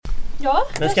Ja,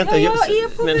 men ska jag inte,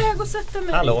 är på väg att sätta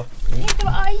mig. Hallå? Inte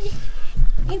vara arg.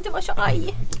 Inte vara så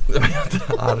arg. Jag är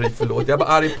inte arg, förlåt. Jag är bara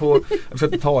arg på... Jag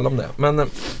försöker tala om det. Men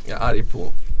jag är arg på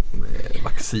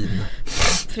vaccin.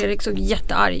 Fredrik såg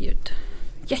jättearg ut.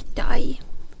 Jättearg.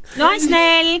 Jag är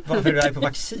snäll. Varför är du arg på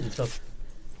vaccin? Så?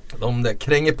 De där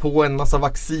kränger på en massa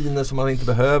vacciner som man inte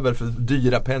behöver för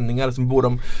dyra penningar. Som bor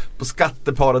de på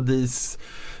skatteparadis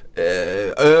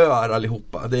öar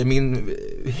allihopa. Det är min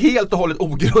helt och hållet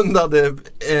ogrundade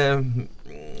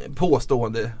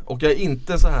påstående. Och jag är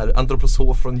inte så här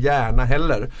antroposof från hjärna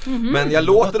heller. Men jag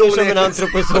låter som en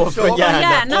antroposof från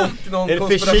hjärna. En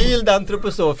förkyld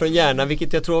antroposof från hjärna,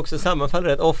 vilket jag tror också sammanfaller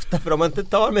rätt ofta, för om man inte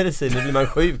tar mediciner blir man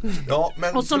sjuk. Ja,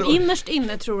 men och som innerst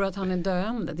inne tror att han är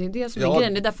döende. Det är det som är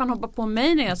grejen. Det är därför han hoppar på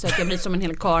mig när jag säger att jag blir som en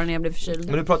hel karl när jag blir förkyld.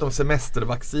 Men du pratar om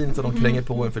semestervaccin så de kränger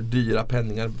på en för dyra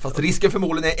penningar. Fast risken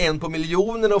förmodligen är 1 på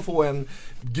miljonen att få en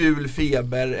gul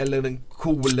feber eller en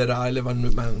kolera eller vad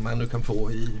man nu kan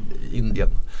få i Indien.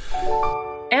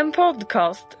 En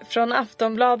podcast från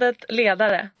Aftonbladet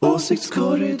Ledare.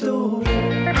 Åsiktskorridor.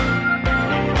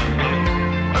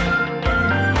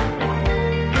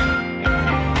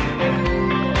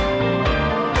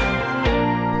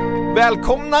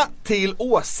 Välkomna till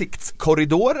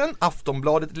Åsiktskorridoren,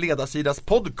 Aftonbladet Ledarsidas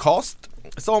podcast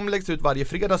som läggs ut varje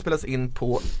fredag, spelas in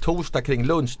på torsdag kring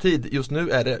lunchtid. Just nu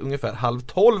är det ungefär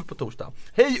 11:30 på torsdag.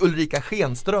 Hej Ulrika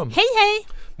Schenström. Hej hej.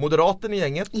 Moderaten i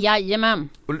gänget. Jajamän.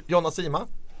 Jonna Sima.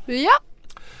 Ja.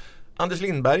 Anders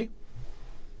Lindberg.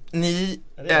 Ni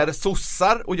är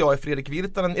sossar och jag är Fredrik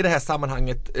Virtanen i det här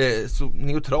sammanhanget, så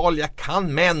neutral jag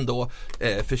kan, men då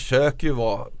försöker ju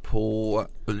vara på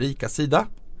Ulrikas sida.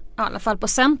 I alla fall på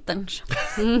Centerns.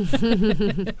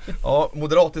 Ja,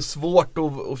 moderat är svårt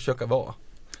att försöka vara.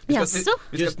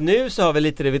 Just nu så har vi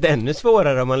lite det ännu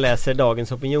svårare om man läser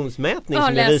dagens opinionsmätning. Ja,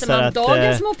 som läser visar man att,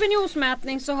 dagens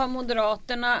opinionsmätning så har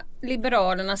Moderaterna,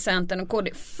 Liberalerna, Centern och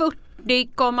KD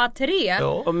 40,3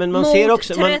 ja, men man mot ser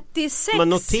också, 36. Man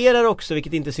noterar också,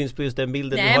 vilket inte syns på just den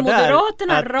bilden nej, vi har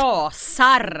Moderaterna där,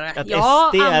 rasar. att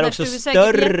ja, SD är Anders, också du är säkert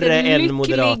större än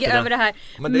Moderaterna. över det här.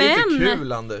 Men det är inte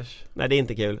kul, Anders. Nej, det är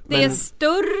inte kul. Det är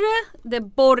större, det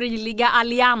borgerliga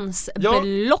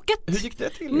alliansblocket. Hur gick det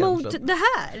till mot egentligen? det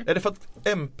här? Är det för att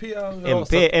MP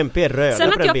är röda sen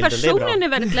på att den jag bilden, personligen är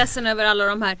väldigt ledsen över alla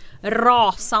de här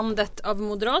rasandet av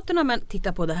Moderaterna, men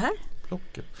titta på det här.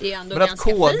 Det är ändå men ganska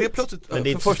fint. Men det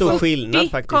är inte så stor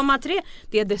skillnad faktiskt. 40,3.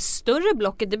 Det är det större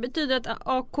blocket. Det betyder att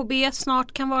AKB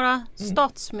snart kan vara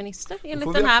statsminister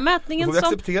enligt den här mätningen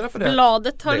som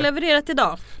bladet har levererat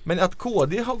idag. Men att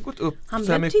KD har gått upp han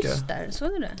så här mycket. Han blev tyst där, så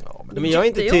är det. Ja, men jag är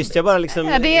inte tyst, jag bara liksom...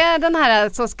 Ja, det är den här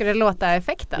så ska det låta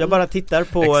effekten. Jag bara tittar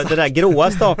på den där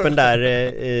gråa stapeln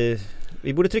där...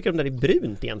 Vi borde trycka dem där i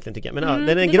brunt egentligen, tycker jag. Men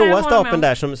den gråa stapeln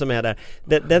där som är där,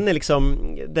 den är liksom,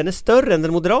 den är större än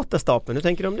den moderata stapeln. Hur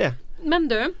tänker du om det? Men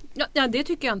du, ja, det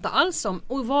tycker jag inte alls om.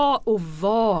 Och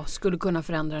vad skulle kunna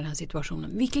förändra den här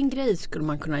situationen? Vilken grej skulle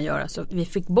man kunna göra så att vi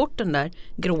fick bort den där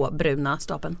gråbruna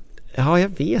stapeln? Ja, jag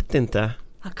vet inte.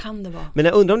 Vad kan det vara? Men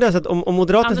jag undrar om det är så att om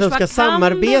Moderaterna Anders, ska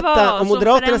samarbeta, om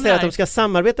Moderaterna säger att de ska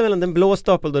samarbeta mellan den blå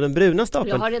stapeln och den bruna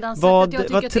stapeln, vad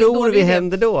tror vi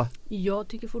händer då? Jag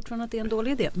tycker fortfarande att det är en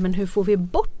dålig idé. Men hur får vi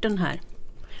bort den här?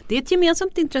 Det är ett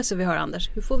gemensamt intresse vi har, Anders.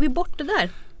 Hur får vi bort det där?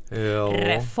 Ja.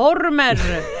 Reformer!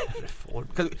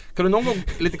 Kan du någon gång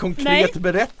lite konkret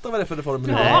berätta vad det är för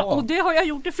reformer? Ja, och det har jag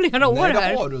gjort i flera år det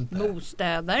här. Har du inte.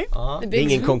 Bostäder. Ja. Det är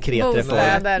ingen konkret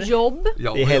reform. Jobb.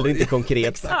 Ja, det är heller inte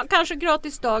konkret. Ja, kanske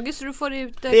gratis dagis så du får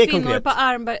ut kvinnor på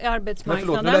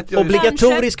arbetsmarknaden.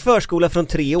 Obligatorisk förskola från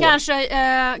 3 år.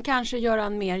 Kanske göra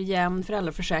en mer jämn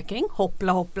föräldraförsäkring.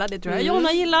 Hoppla, det tror jag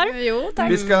Jonna gillar. Jo,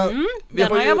 tack.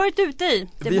 Den har jag varit ute i.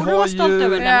 Det borde du vara stolt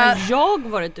över. Den har jag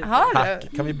varit ute i.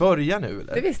 Tack. Kan vi börja nu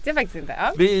eller? Det visste jag faktiskt inte.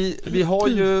 Ja. Vi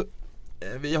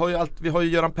har ju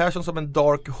Göran Persson som en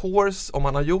dark horse. Om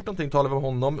han har gjort någonting talar vi om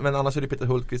honom. Men annars är det Peter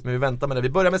Hultqvist. Men vi väntar med det. Vi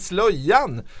börjar med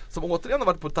slöjan som återigen har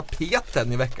varit på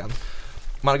tapeten i veckan.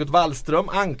 Margot Wallström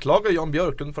anklagar Jan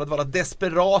Björklund för att vara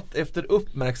desperat efter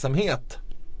uppmärksamhet.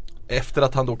 Efter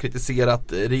att han då kritiserat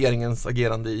regeringens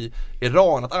agerande i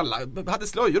Iran. Att alla hade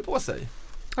slöjor på sig.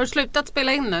 Har du slutat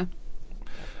spela in nu?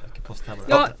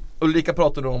 Ja. Ulrika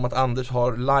pratade om att Anders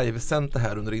har livesänt det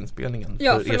här under inspelningen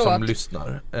för er som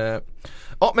lyssnar.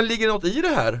 Ja, men ligger det något i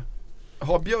det här?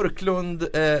 Har Björklund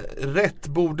rätt?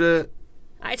 Borde...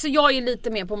 Nej, så jag är lite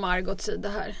mer på Margots sida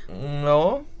här.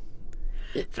 Ja.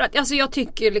 För att alltså, jag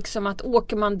tycker liksom att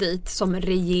åker man dit som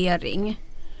regering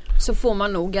så får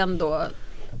man nog ändå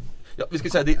Ja, vi ska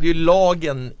säga, det är ju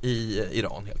lagen i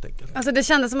Iran helt enkelt. Alltså det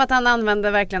kändes som att han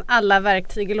använde verkligen alla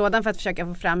verktyg i lådan för att försöka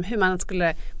få fram hur man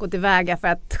skulle gå tillväga för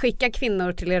att skicka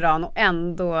kvinnor till Iran och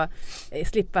ändå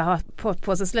slippa ha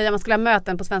på sig slöja. Man skulle ha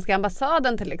möten på svenska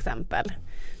ambassaden till exempel.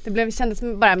 Det kändes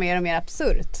bara mer och mer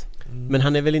absurt. Men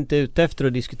han är väl inte ute efter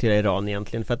att diskutera Iran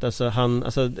egentligen, för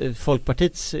att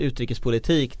Folkpartiets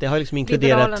utrikespolitik, det har liksom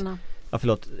inkluderat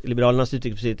Liberalernas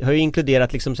utrikespolitik har ju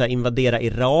inkluderat liksom så här, invadera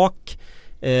Irak.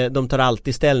 De tar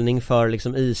alltid ställning för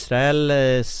liksom Israel,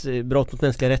 brott mot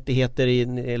mänskliga rättigheter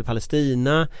i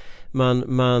Palestina.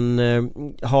 Man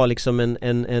har liksom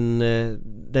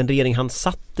den regering han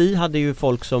satt i hade ju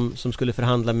folk som skulle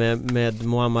förhandla med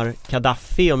Muammar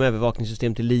Gaddafi om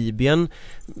övervakningssystem till Libyen.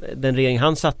 Den regering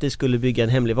han satt i skulle bygga en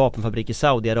hemlig vapenfabrik i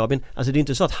Saudiarabien. Alltså det är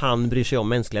inte så att han bryr sig om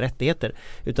mänskliga rättigheter,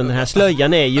 utan den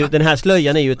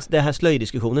här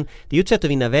slöjdiskussionen, det är ju ett sätt att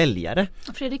vinna väljare.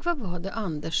 Fredrik, vad var det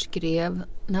Anders skrev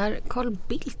när Carl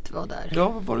Bildt var där? Ja,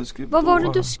 vad var det du skrev vad var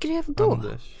det du skrev då?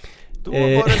 Anders. Då var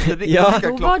det inte riktigt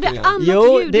då var det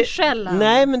annat ljud i skällan.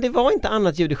 Nej, men det var inte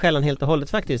annat ljud i skällan helt och hållet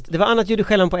faktiskt. Det var annat ljud i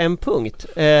skällan på en punkt.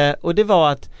 Och det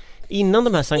var att innan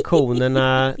de här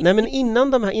sanktionerna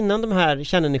innan de här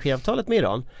kärnenergiavtalet med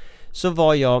Iran, så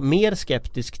var jag mer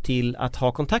skeptisk till att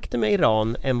ha kontakter med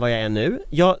Iran än vad jag är nu.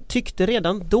 Jag tyckte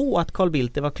redan då att Carl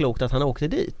Bildt, det var klokt att han åkte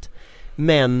dit.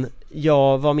 Men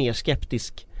jag var mer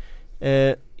skeptisk.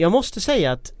 Jag måste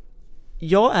säga att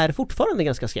jag är fortfarande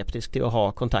ganska skeptisk till att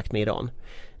ha kontakt med Iran.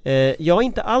 Jag är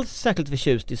inte alls särskilt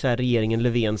förtjust i så här regeringen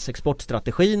Löfvens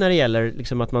exportstrategi när det gäller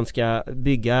liksom att man ska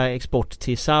bygga export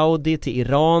till Saudi, till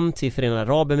Iran, till Förenade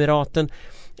Arabemiraten.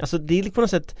 Alltså det är på något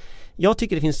sätt, jag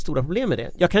tycker det finns stora problem med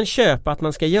det. Jag kan köpa att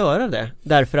man ska göra det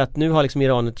därför att nu har liksom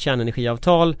Iran ett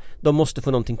kärnenergiavtal, de måste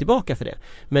få någonting tillbaka för det.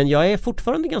 Men jag är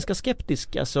fortfarande ganska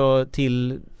skeptisk alltså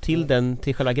till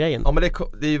själva grejen. Ja, men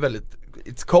det är ju väldigt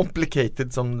it's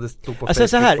complicated som det stod på alltså Facebook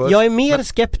så här, först. jag är mer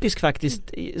skeptisk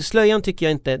faktiskt. Slöjan tycker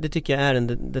jag inte, det tycker jag är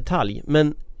en detalj.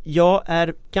 Men jag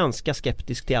är ganska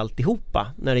skeptisk till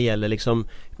alltihopa när det gäller liksom,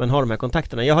 man har de här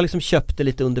kontakterna. Jag har liksom köpt det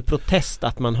lite under protest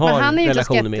att man har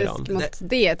relationer med Iran. Men han är ju inte skeptisk mot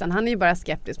det, utan han är ju bara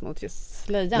skeptisk mot just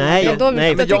slöjan. Nej, då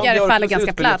tycker jag det faller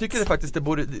ganska platt. Jag tycker det faktiskt jag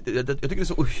tycker det är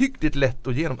så ohyggligt lätt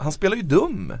att ge dem. Han spelar ju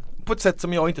dum på ett sätt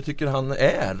som jag inte tycker han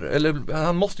är. Eller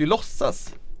han måste ju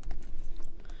låtsas.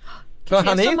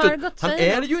 Han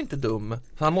är ju inte dum.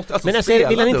 Han måste alltså, men alltså,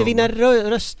 vill han inte vinna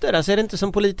röster? Alltså är det inte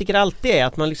som politiker alltid är,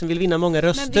 att man liksom vill vinna många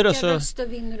röster? Men vilka röster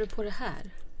vinner du på det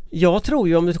här? Jag tror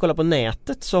ju, om du kollar på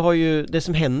nätet, så har ju det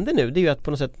som händer nu, det är ju att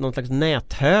på något sätt någon slags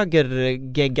näthöger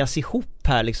geggas ihop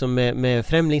här liksom med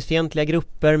främlingsfientliga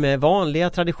grupper, med vanliga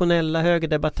traditionella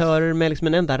högerdebattörer, med liksom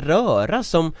en enda röra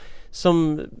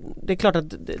som det är klart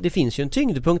att det finns ju en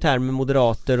tyngdpunkt här med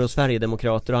moderater och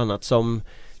sverigedemokrater och annat som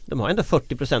de har ändå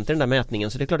 40% i den där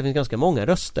mätningen, så det är klart att det finns ganska många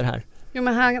röster här. Jo,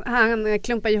 men han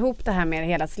klumpar ihop det här med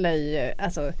hela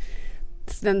alltså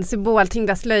den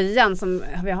symboltyngda slöjan som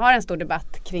vi har en stor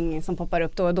debatt kring, som poppar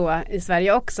upp då och då i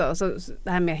Sverige också. Så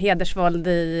det här med hedersvåld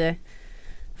i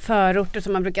förorter,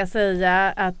 som man brukar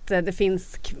säga, att det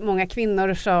finns många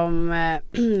kvinnor som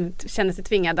känner sig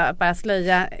tvingade att bära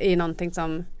slöja, är någonting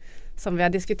som vi har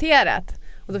diskuterat.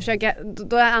 Och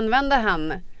då använder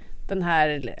han den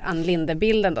här Ann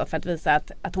Linde-bilden då för att visa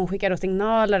att hon skickar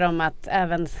signaler om att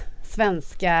även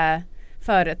svenska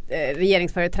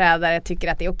regeringsföreträdare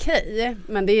tycker att det är okej.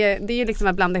 Men det är ju liksom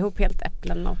att blanda ihop helt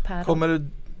äpplen och päron. Kommer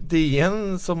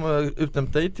DN som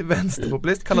utnämnt dig till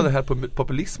vänsterpopulist kalla det här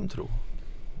populism, tro?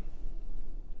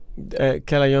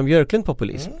 Kallar Jan Björklund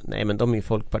populism? Nej, men de är ju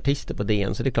folkpartister på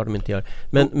DN, så det är klart de inte gör.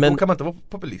 Men kan man inte vara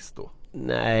populist då?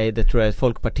 Nej, det tror jag.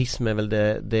 Folkpartism är väl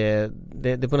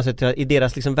det på något sätt, i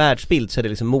deras liksom världsbild så är det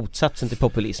liksom motsatsen till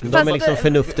populism. De är liksom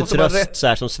förnuftets röst så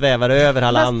här, som svävar över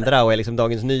alla andra och är liksom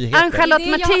dagens nyheter.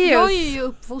 Jag är ju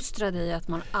uppfostrad i att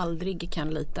man aldrig kan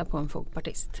lita på en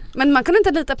folkpartist. Men man kan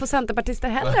inte lita på centerpartister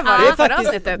heller.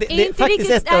 Det är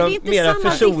faktiskt ett av de mera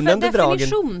försonande dragen.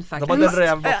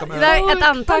 Ett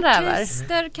antal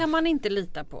folkpartister kan man inte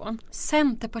lita på.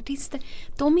 Centerpartister,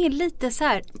 de är lite så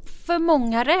här för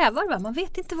många rävar, va? Man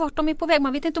vet inte vart de är på väg.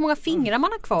 Man vet inte hur många fingrar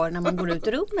man har kvar när man går ut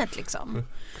ur rummet liksom.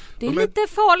 Det är lite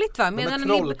farligt, va?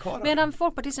 Medan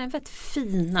folkpartister är väldigt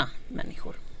fina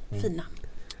människor. Fina.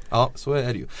 Ja, så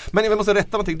är det ju. Men jag måste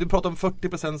rätta någonting. Du pratade om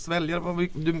 40% väljare.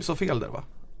 Du sa fel där, va?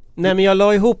 Nej, men jag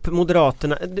la ihop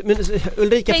Moderaterna. Men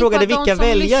Ulrika frågade vilka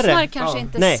väljare. Kanske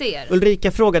inte ser.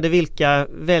 Ulrika frågade vilka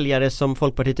väljare som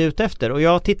Folkpartiet är ute efter. Och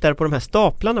jag tittar på de här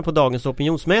staplarna på dagens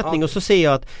opinionsmätning och så ser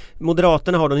jag att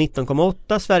Moderaterna har då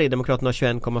 19,8, Sverigedemokraterna har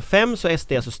 21,5, så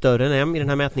SD är alltså större än M i den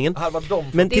här mätningen.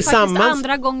 Men det är faktiskt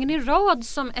andra gången i rad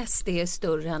som SD är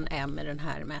större än M i den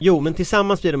här mätningen. Jo, men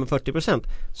tillsammans blir de med 40%.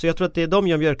 Så jag tror att det är de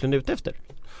Jan Björklund är ute efter.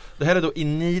 Det här är då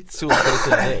initio,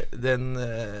 den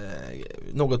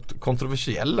något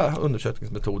kontroversiella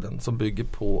undersökningsmetoden som bygger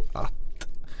på att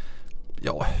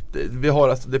vi har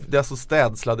alltså, det är alltså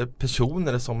städslade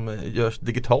personer som görs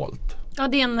digitalt. Ja,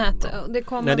 det är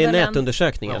det är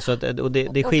nätundersökningar så att, och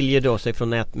det skiljer då sig från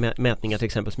mätningar till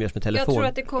exempel som görs med telefon. Jag tror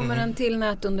att det kommer en till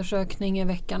nätundersökning i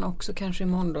veckan också, kanske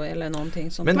imorgon då, eller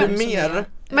någonting som. Men det är mer.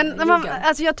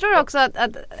 Alltså jag tror också att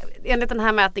enligt den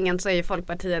här mätningen så är ju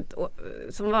Folkpartiet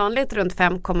som vanligt runt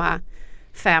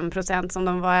 5,5% som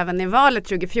de var även i valet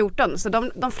 2014. Så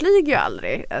de flyger ju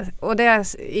aldrig. Och det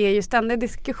är ju ständig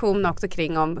diskussion också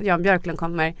kring om Jan Björklund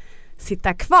kommer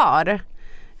sitta kvar.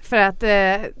 För att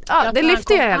det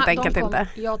lyfter ju helt enkelt inte.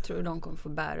 Jag tror de kommer få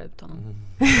bära ut honom.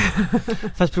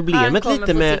 Fast problemet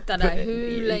lite med sitta där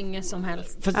hur länge som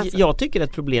helst. Fast alltså, jag tycker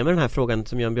att problemet med den här frågan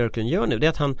som Jan Björklund gör nu, det är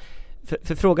att han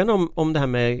för frågan om det här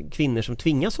med kvinnor som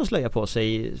tvingas att slöja på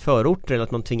sig i förorter eller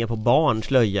att man tvingar på barn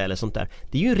slöja eller sånt där,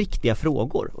 det är ju riktiga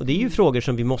frågor och det är ju frågor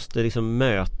som vi måste liksom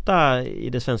möta i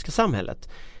det svenska samhället.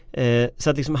 Så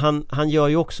att liksom han gör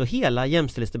ju också hela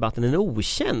jämställdhetsdebatten en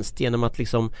otjänst genom att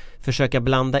liksom försöka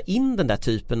blanda in den där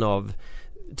typen av,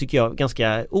 tycker jag,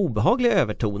 ganska obehagliga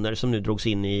övertoner som nu drogs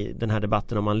in i den här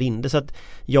debatten om Ann Linde. Så att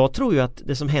jag tror ju att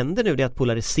det som händer nu är att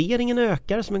polariseringen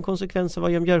ökar som en konsekvens av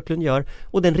vad Jan Björklund gör,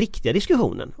 och den riktiga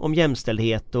diskussionen om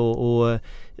jämställdhet och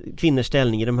kvinnors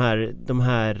ställning i de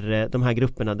här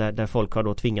grupperna där folk har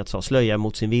då tvingats ha slöja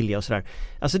mot sin vilja och sådär.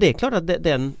 Alltså det är klart att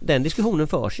den diskussionen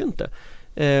förs ju inte.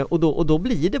 Och då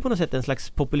blir det på något sätt en slags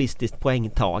populistiskt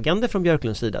poängtagande från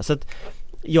Björklunds sida. Så att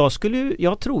jag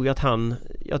tror ju att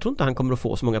jag tror inte han kommer att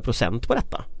få så många procent på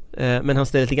detta. Men han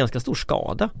ställer till ganska stor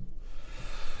skada.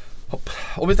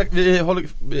 Och jag tycker vi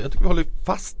håller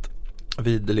fast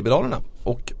vid Liberalerna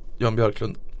och Jan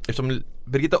Björklund. Eftersom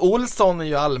Birgitta Olsson är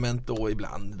ju allmänt då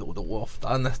ibland då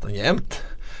ofta nästan jämt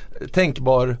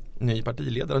tänkbar ny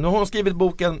partiledare. Nu har hon skrivit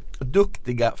boken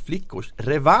Duktiga flickors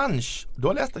revansch. Du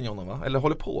har läst den, Jonna, va? Eller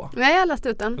håller på? Nej, jag har läst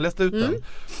ut den.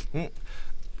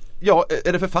 Ja,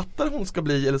 är det författare hon ska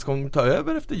bli eller ska hon ta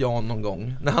över efter Jan någon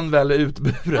gång när han väl är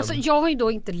utburen? Alltså, jag har ju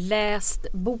då inte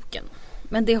läst boken,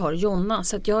 men det har Jonna,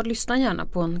 så att jag lyssnar gärna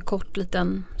på en kort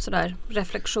liten sådär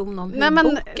reflektion om hur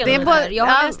boken är. Jag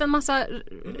har läst en massa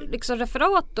liksom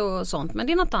referat och sånt, men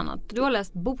det är något annat. Du har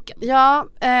läst boken. Ja,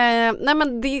 nej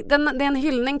men det är en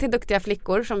hyllning till duktiga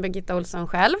flickor som Birgitta Olsson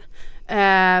själv,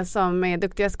 som är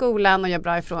duktiga i skolan och gör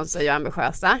bra ifrån sig och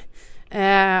ambitiösa.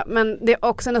 Men det är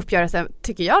också en uppgörelse,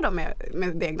 tycker jag då, med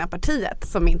det egna partiet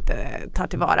som inte tar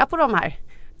tillvara på de här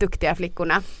duktiga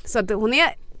flickorna. Så att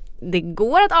det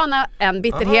går att ana en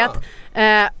bitterhet,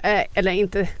 eller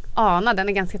inte ana, den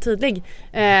är ganska tydlig.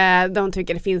 De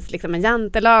tycker det finns liksom en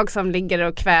jantelag som ligger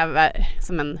och kväver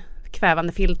som en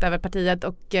kvävande filt över partiet,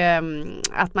 och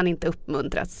att man inte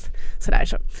uppmuntras sådär.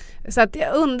 Så att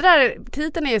jag undrar,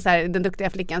 titeln är ju så här, den duktiga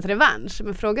flickans revansch,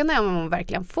 men frågan är om hon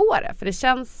verkligen får det, för det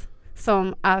känns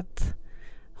som att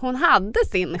hon hade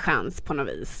sin chans på något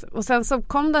vis. Och sen så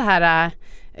kom det här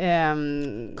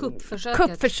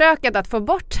kuppförsöket att få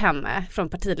bort henne från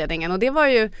partiledningen. Och det var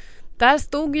ju, där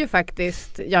stod ju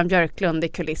faktiskt Jan Björklund i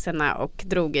kulisserna och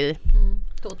drog i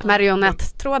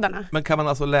marionettrådarna. Men kan man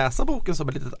alltså läsa boken som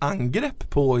ett litet angrepp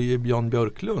på Jan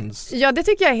Björklunds? Ja, det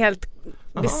tycker jag är helt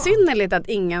besynnerligt att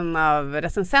ingen av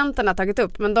recensenterna har tagit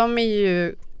upp. Men de är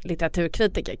ju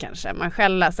litteraturkritiker kanske. Man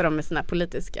själv läser dem med sina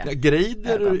politiska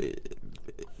Greider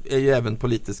är ju även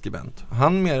politisk skribent.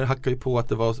 Han mer hackar ju på att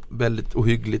det var väldigt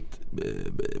ohyggligt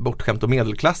bortskämt och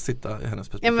medelklassigt i hennes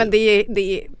perspektiv. Ja, men det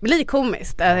blir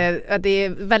komiskt. Det är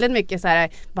väldigt mycket så här,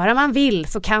 bara man vill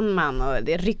så kan man, och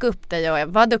det rycker upp dig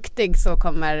och var duktig så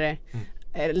kommer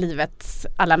livets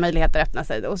alla möjligheter öppna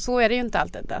sig. Och så är det ju inte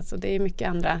alltid. Alltså, det är mycket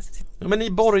andra. Ja, men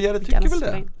ni borgare tycker väl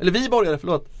det? Eller vi borgare,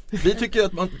 förlåt. Vi tycker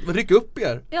att man rycker upp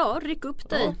er. Ja, ryck upp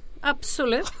dig. Ja.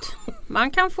 Absolut.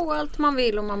 Man kan få allt man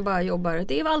vill om man bara jobbar.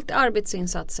 Det är alltid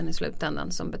arbetsinsatsen i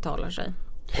slutändan som betalar sig.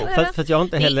 Fast jag har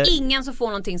inte heller... Det är ingen som får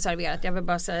någonting serverat. Jag vill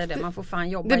bara säga det. Man får fan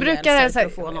jobba det brukar för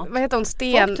att få något. Vad heter hon?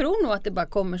 Sten? Folk tror nog att det bara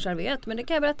kommer serverat. Men det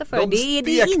kan jag berätta för. De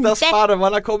stekta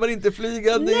sparvarna kommer inte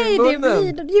flyga i munnen.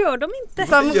 Nej, det gör de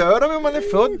inte. Det gör de om man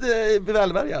är född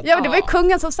välvärjad. Ja, det var ju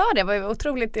kungen som sa det. Det var ju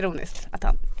otroligt ironiskt att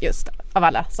han just av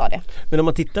alla sa det. Men om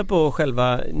man tittar på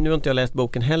själva, nu har inte jag läst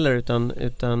boken heller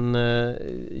utan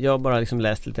jag har bara liksom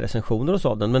läst lite recensioner och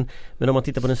sådant. Men om man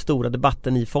tittar på den stora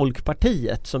debatten i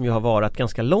Folkpartiet som ju har varit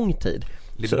ganska lång tid.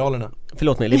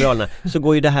 Liberalerna. Så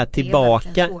går ju det här tillbaka.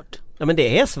 Det är svårt. Ja, men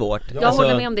det är svårt. Jag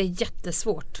håller med om det är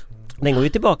jättesvårt. Den går ju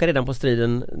tillbaka redan på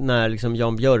striden när liksom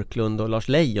Jan Björklund och Lars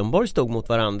Leijonborg stod mot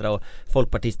varandra och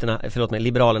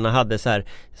Liberalerna hade så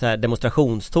här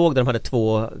demonstrationståg där de hade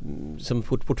två som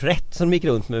porträtt som de gick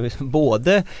runt med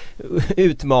både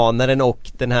utmanaren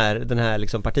och den här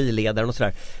liksom partiledaren och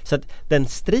sådär. Så att den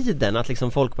striden att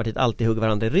liksom Folkpartiet alltid hugger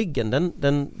varandra i ryggen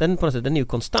den på något sätt den är ju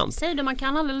konstant. Säger du, man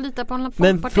kan aldrig lita på en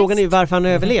folkpartist. Men frågan är ju varför han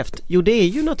har överlevt. Jo, det är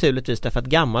ju naturligtvis därför att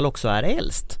gammal också är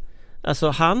äldst. Alltså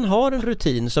han har en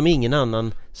rutin som ingen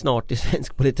annan snart i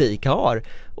svensk politik har.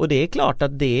 Och det är klart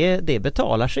att det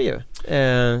betalar sig ju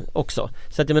också.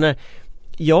 Så att jag menar,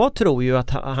 jag tror ju att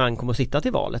han kommer att sitta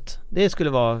till valet. Jag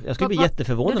skulle bli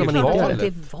jätteförvånad om han inte gör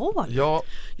det. Ja.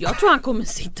 Jag tror han kommer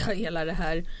sitta hela det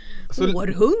här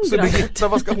århundradet. Så Birgitta,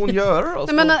 vad ska hon göra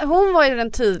då? Men hon var ju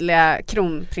den tydliga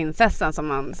kronprinsessan som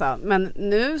man sa. Men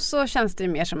nu så känns det ju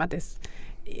mer som att det är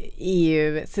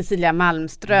EU, Cecilia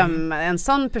Malmström, en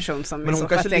sån person som men hon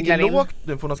kanske ligger lågt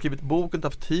nu, för hon har skrivit bok och inte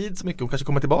haft tid så mycket. Hon kanske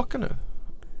kommer tillbaka nu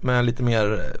med lite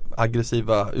mer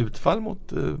aggressiva utfall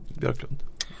mot Björklund.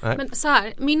 Nej. Men så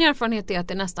här, min erfarenhet är att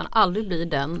det nästan aldrig blir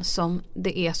den som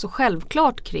det är så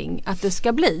självklart kring att det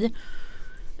ska bli.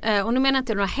 Och nu menar jag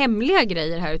inte några hemliga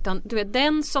grejer här, utan du vet,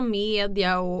 den som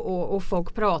media och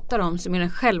folk pratar om som är den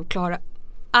självklara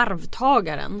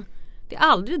arvtagaren, det är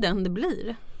aldrig den det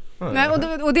blir. Nej,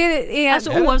 och det är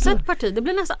alltså oavsett parti, det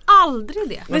blir nästan aldrig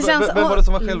det. Men vem var det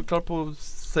som var självklart på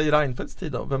säg Reinfeldts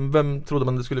tid då? Vem trodde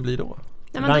man det skulle bli då?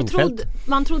 Nej,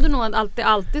 man trodde nog att det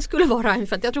alltid skulle vara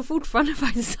Reinfeldt. Jag tror fortfarande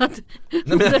faktiskt att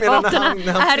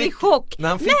Moderaterna är i chock. När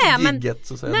han fick gigget,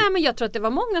 så säger men jag tror att det var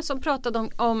många som pratade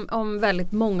om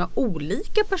väldigt många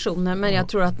olika personer. Men jag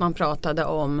tror att man pratade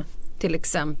om till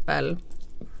exempel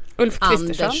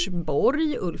Anders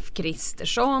Borg, Ulf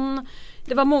Kristersson.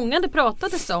 Det var många det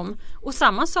pratades om. Och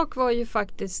samma sak var ju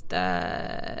faktiskt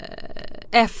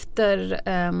efter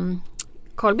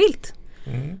Carl Bildt.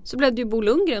 Så blev det ju Bo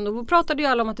Lundgren och då pratade ju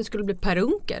alla om att det skulle bli Per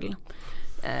Unckel.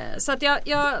 Så att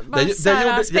jag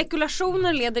bara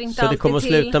spekulationer leder inte alltid till. Så det kommer att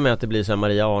sluta med att det blir så här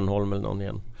Maria Arnholm eller någon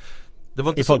igen. Det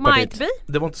var inte så Folkpartiet.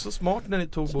 Det var inte så smart när ni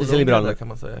tog Bo Lundgren där, kan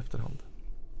man säga efterhand.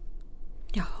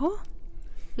 Jaha.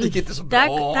 Det gick inte så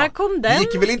bra. Där kom den. Det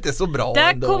gick väl inte så bra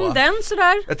där ändå. Kom den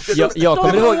sådär. Jag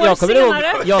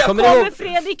kommer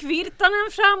Fredrik Virtanen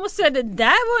fram och säger det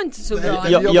där var inte så bra.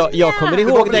 Jag kommer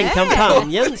ihåg den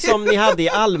kampanjen som ni hade i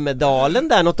Almedalen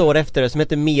där något år efter som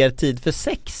hette Mer tid för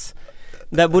sex.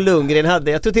 Där Bo Lundgren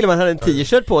hade, jag tror till och med han hade en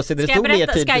t-shirt på sig där det stod mer tid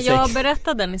för sex. Ska jag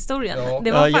berätta den historien? Ja.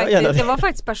 Det var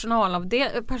faktiskt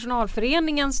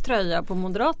personalföreningens tröja på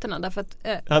Moderaterna därför att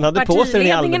han hade på sig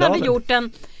i Almedalen. Hade gjort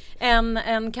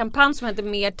en kampanj som heter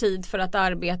Mer tid för att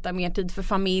arbeta, mer tid för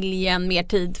familjen, mer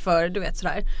tid för, du vet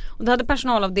sådär. Och då hade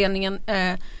personalavdelningen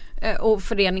och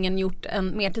föreningen gjort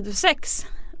en mer tid för sex.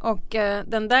 Och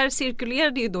den där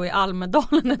cirkulerade ju då i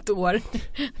Almedalen ett år.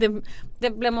 Det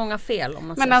blev många fel om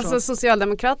man säger alltså så.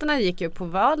 Socialdemokraterna gick ju på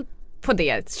val på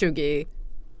det 2010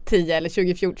 eller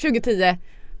 2014. 2010,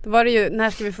 då var det ju när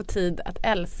ska vi få tid att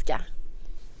älska?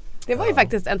 Det var ju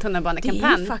faktiskt en tunnelbanekampanj. Det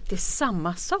är ju faktiskt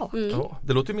samma sak. Ja,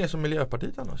 det låter ju mer som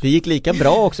Miljöpartiet annars. Det gick lika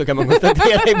bra också kan man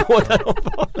konstatera i båda de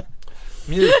valen.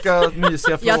 Mjuka,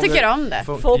 mysiga frågor. Jag tycker om det.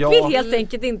 Folk vill helt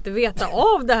enkelt inte veta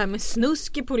av det här med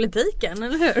snusk i politiken,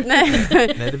 eller hur?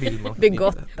 Nej, det vill man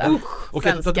Begotta. Och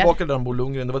jag tar tillbaka den Bo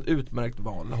Lundgren. Det var ett utmärkt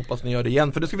val. Jag hoppas ni gör det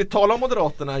igen. För nu ska vi tala om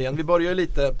Moderaterna igen. Vi börjar ju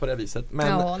lite på det viset.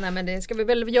 Men men det ska vi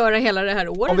väl göra hela det här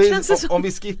året. Om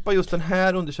vi skippar just den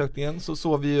här undersökningen så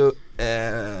såg vi ju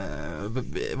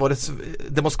var det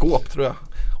Demoskop tror jag.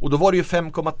 Och då var det ju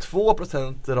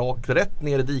 5,2% rakt rätt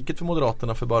ner i diket för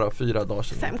Moderaterna för bara 4 dagar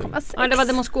sedan. 5,6. Ja, det var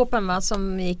Demoskopen va,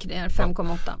 som gick ner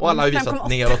 5,8. Och alla har ju visat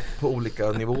neråt på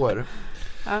olika nivåer.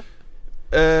 Ja.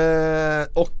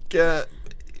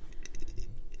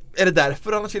 Är det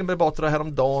därför Anna Kinberg Batra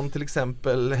häromdagen till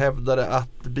exempel hävdade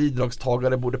att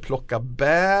bidragstagare borde plocka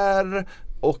bär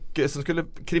och så skulle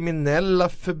kriminella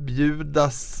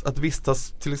förbjudas att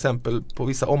vistas till exempel på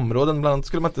vissa områden. Bland annat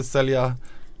skulle man inte sälja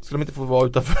skulle de inte få vara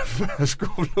utanför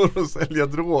förskolor och sälja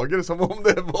droger som om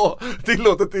det var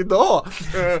tillåtet idag.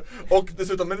 Och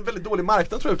dessutom en väldigt dålig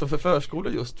marknad tror jag utanför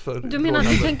förskolor just för Du menar att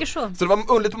du tänker så? Så det var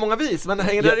underligt på många vis, men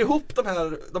hänger det ihop de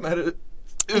här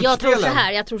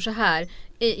utspelen? Jag tror så här.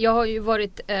 Jag har ju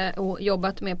varit och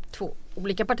jobbat med 2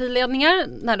 olika partiledningar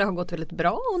när det har gått väldigt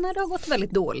bra och när det har gått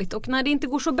väldigt dåligt. Och när det inte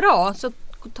går så bra så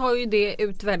tar ju det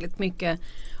ut väldigt mycket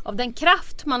av den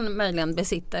kraft man möjligen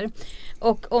besitter.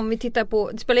 Och om vi tittar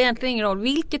på, det spelar egentligen ingen roll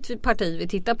vilket parti vi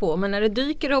tittar på, men när det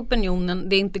dyker i opinionen,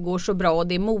 det inte går så bra och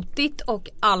det är motigt och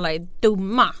alla är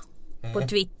dumma på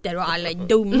Twitter och alla är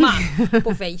dumma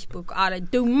på Facebook och alla är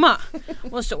dumma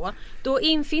och så. Då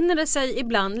infinner det sig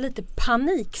ibland lite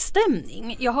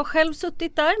panikstämning. Jag har själv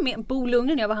suttit där med Bo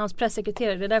Lundgren, jag var hans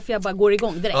pressekreterare, det är därför jag bara går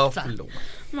igång direkt. Ja,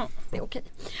 det är okej.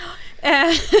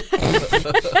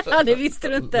 Ja, det visste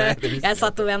du inte. Nej, visste jag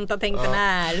satt och väntade och tänkte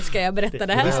när ska jag berätta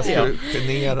det här?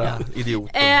 Genera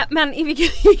idioten. Men i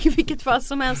vilket fall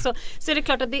som helst så är det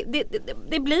klart att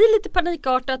det blir lite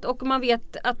panikartat och man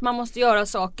vet att man måste göra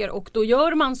saker och då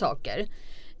gör man saker.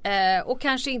 Och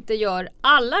kanske inte gör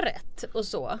alla rätt och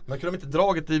så. Men kunde de inte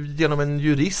dragit genom en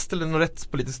jurist eller en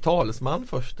rättspolitisk talesman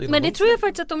först? Men det tror jag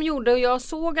faktiskt att de gjorde och jag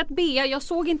såg att jag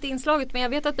såg inte inslaget men jag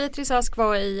vet att Beatrice Ask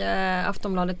var i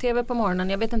Aftonbladet TV på morgonen.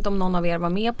 Jag vet inte om någon av er var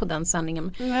med på den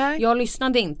sändningen. Nej. Jag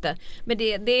lyssnade inte. Men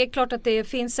det är klart att det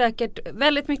finns säkert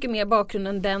väldigt mycket mer bakgrund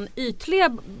än den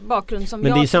ytliga bakgrund som men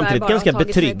jag. Men det är samtidigt ganska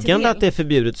betryggande att det är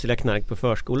förbjudet att sälja knark på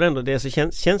förskolor ändå. Det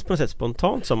känns på något sätt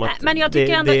spontant som att men jag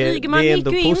tycker ändå att Ygeman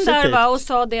gick ju in där va, och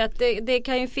sa det att det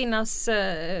kan ju finnas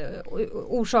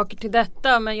orsaker till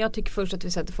detta men jag tycker först att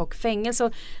vi sätter folk i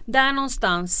fängelse. Där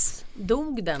någonstans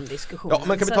dog den diskussionen. Ja,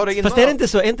 men kan vi ta det in. Fast är det inte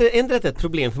så, är inte det ett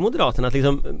problem för Moderaterna att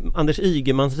liksom Anders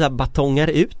Ygeman så här batongar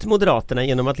ut Moderaterna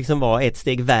genom att liksom vara ett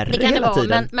steg värre det kan hela det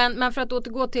tiden? Men för att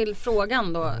återgå till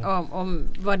frågan då om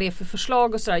vad det är för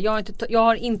förslag och sådär. Jag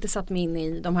har inte satt mig in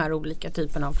i de här olika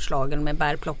typerna av förslagen med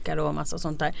bärplockare och massa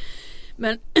sånt där.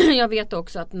 Men jag vet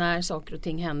också att när saker och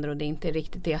ting händer och det inte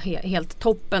riktigt är helt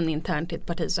toppen internt i ett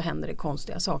parti så händer det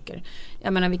konstiga saker.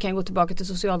 Jag menar vi kan gå tillbaka till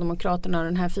Socialdemokraterna och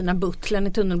den här fina butlern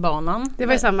i tunnelbanan. Det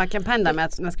var ju samma kampanj där med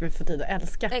att när ska vi få tid att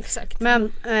älska. Exakt.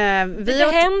 Men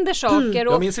det händer saker.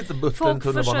 Och jag minns inte butlern i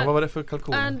tunnelbanan. Vad var det för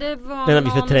kalkon? Det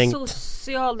var någon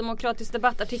socialdemokratisk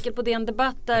debattartikel på DN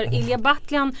Debatt där Ilja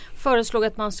Batljan föreslog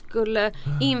att man skulle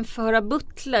införa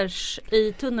butlers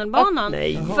i tunnelbanan.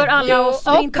 För alla oss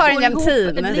som inte får ihop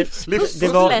ett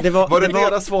livspussel. Var det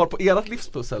deras svar på ert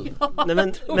livspussel? Ja,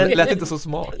 men det lät inte så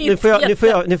smart. Nu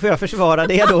får jag försvara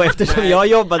det då eftersom jag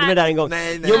jobbade med det där en gång.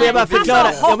 Nej. Jo men jag bara förklara.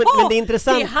 Men det är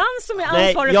intressant. Det är han som är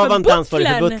ansvarig för butlern. Jag var inte ansvarig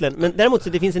för butlern. Men däremot så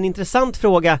det finns en intressant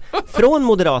fråga från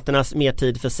Moderaternas mer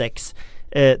tid för sex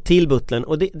till butlern.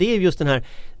 Och det är just den här.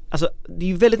 Alltså det är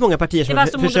ju väldigt många partier som det var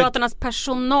alltså Moderaternas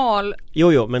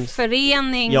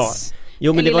personalförenings. Ja.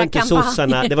 Jo men det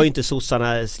var ju inte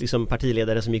sossarnas liksom,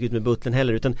 partiledare som gick ut med butlern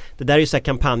heller utan det där är ju så här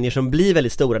kampanjer som blir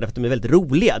väldigt stora därför att de är väldigt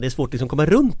roliga. Det är svårt liksom komma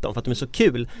runt dem för att de är så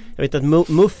kul. Jag vet att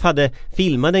Muff hade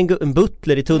filmat en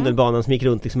butler i tunnelbanan som gick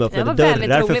runt liksom öppnade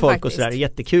dörrar för folk och sådär.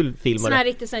 Jättekul film. Sån här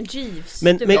riktigt sån Jeeves.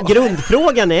 Men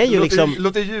grundfrågan är ju liksom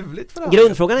låter ljuvligt för det här.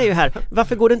 Grundfrågan är ju här,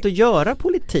 varför går det inte att göra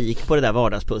politik på det där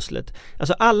vardagspusslet?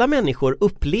 Alltså alla människor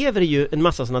upplever ju en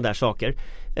massa sådana där saker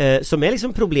som är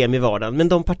liksom problem i vardagen, men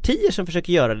de partier som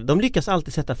försöker göra det, de lyckas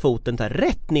alltid sätta foten där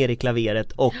rätt ner i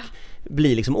klaveret och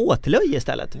blir liksom åtlöje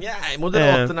istället. Nej,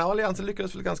 Moderaterna och Alliansen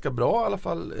lyckades väl ganska bra i alla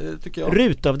fall, tycker jag.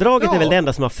 Rutavdraget är väl det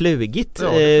enda som har flugit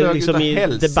liksom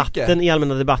i debatten, i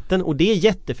allmänna debatten, och det är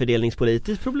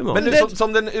jättefördelningspolitiskt problematiskt. Men nu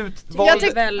som den utvalde... Jag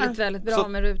tycker väldigt, väldigt bra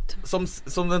med Rut.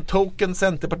 Som den token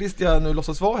centerpartist jag nu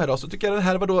låtsas vara här då, så tycker jag den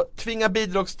här var då tvinga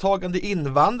bidragstagande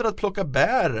invandrare att plocka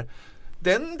bär.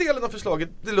 Den delen av förslaget,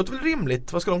 det låter väl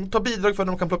rimligt. Vad ska de ta bidrag för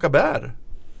när de kan plocka bär?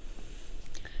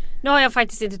 Nu har jag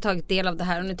faktiskt inte tagit del av det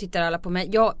här och nu tittar alla på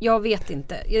mig. Jag vet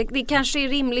inte. Det kanske är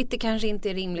rimligt, det kanske inte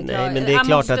är rimligt. Nej, men det är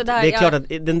klart att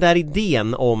den där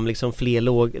idén om liksom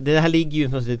fler det här ligger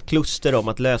ju ett kluster om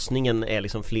att lösningen är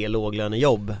liksom fler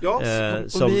låglönejobb. Ja,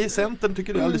 och vi i Centern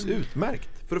tycker det är alldeles utmärkt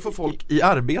för att få folk i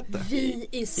arbete. Vi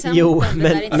i Centern. Jo, men det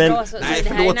här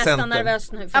är nästan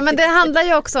nervöst nu. Ja, men det handlar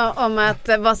ju också om att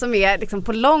vad som är liksom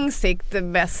på lång sikt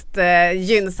bäst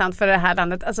gynnsamt för det här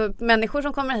landet. Alltså människor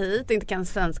som kommer hit och inte kan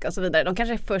svenska och så vidare, de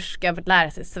kanske först ska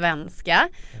lära sig svenska.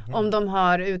 Om de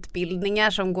har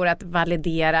utbildningar som går att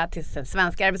validera till den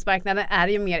svenska arbetsmarknaden är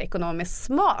det ju mer ekonomiskt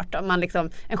smart. Om man liksom,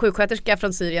 en sjuksköterska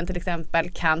från Syrien till exempel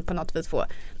kan på något vis få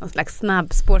någon slags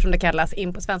snabbspår som det kallas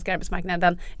in på svenska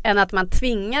arbetsmarknaden än att man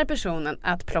tvingar personen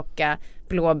att plocka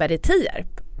blåbär i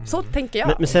Tierp. Så tänker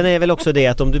jag. Men sen är väl också det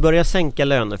att om du börjar sänka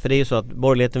löner, för det är ju så att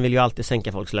borgerligheten vill ju alltid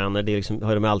sänka folks löner, det är liksom,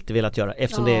 har de alltid velat göra,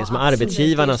 eftersom det är som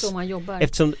arbetsgivarnas,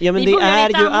 eftersom, ja men det är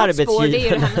ju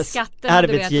arbetsgivarnas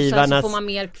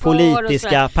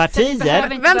politiska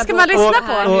partier. Vem ska man lyssna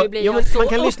på? Man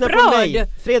kan lyssna på mig.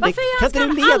 Fredrik, kan inte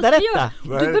du leda detta?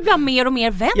 Du blir mer och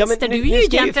mer vänster, du är ju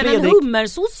egentligen en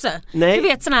hummersosse. Du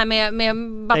vet sån här med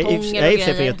batonger och grejer. Jag är i och för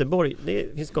sig från Göteborg,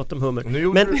 det finns gott om hummer.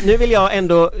 Men nu vill jag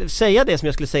ändå säga det som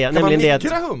jag skulle säga, kan nämligen det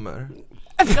att hummer?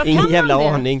 Ingen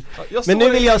jävla aning. Men nu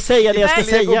vill jag säga det jag ska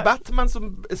säga. Batman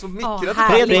som mikrade.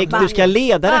 Fredrik, du ska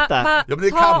leda detta. Ja, men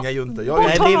det kan jag ju inte.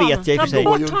 Nej, det vet jag i och för sig.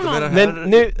 Men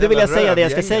nu vill jag säga det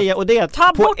jag ska säga, och det är att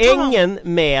poängen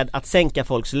med att sänka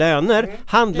folks löner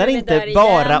handlar inte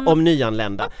bara om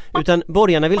nyanlända, utan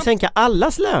borgarna vill sänka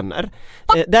allas löner.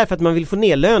 Därför att man vill få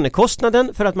ner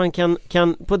lönekostnaden, för att man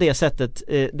kan på det sättet,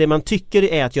 det man tycker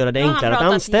är att göra det enklare att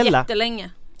anställa. Jättelänge.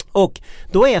 Och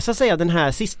då är så att säga den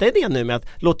här sista idén nu med att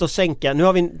låt oss sänka, nu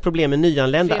har vi problem med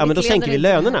nyanlända, ja men då sänker vi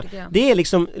lönerna. Det är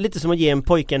liksom lite som att ge en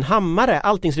pojke en hammare,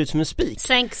 allting ser ut som en spik.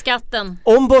 Sänk skatten.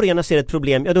 Om borgarna ser ett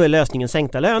problem, ja då är lösningen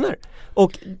sänkta löner.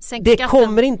 Och sänk det skatten.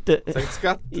 Kommer inte... Sänk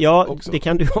skatt ja, också. Det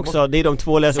kan du också, det är de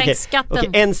två lösningarna. Sänk skatten.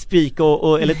 Okej, en spik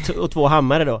och två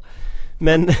hammare då.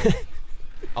 Men...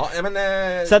 Ja, men,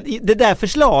 så att det där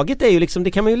förslaget är ju liksom,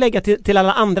 det kan man ju lägga till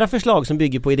alla andra förslag som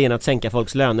bygger på idén att sänka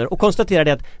folks löner och konstatera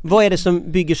det att vad är det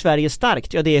som bygger Sverige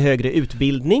starkt? Ja, det är högre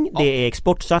utbildning, det är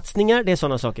exportsatsningar, det är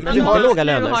sådana saker. Men nu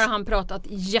har han pratat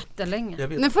jättelänge.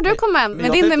 Nu får du komma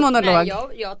med din monolog. Nej,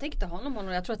 jag tänkte ha någon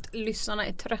monolog. Jag tror att lyssnarna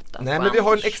är trötta. Nej, men vi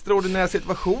har en extraordinär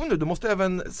situation nu. Då måste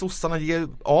även sossarna ge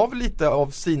av lite av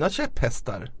sina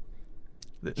käpphästar.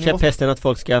 Käpphästen att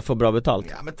folk ska få bra betalt.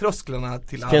 Ja, men trösklarna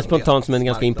till det känns spontant som en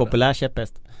ganska impopulär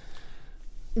käpphäst.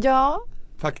 Ja.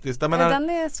 Faktiskt, jag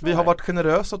menar, vi har varit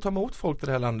generösa att ta emot folk till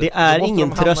det här landet. Det är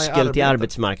ingen tröskel till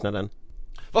arbetsmarknaden.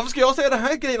 Varför ska jag säga det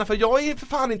här grejerna? För jag är för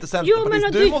fan inte centerpartist.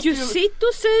 Jo, men du sitter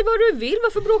och säger vad du vill.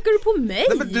 Varför bråkar du på mig?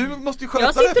 Nej, men du måste ju sköta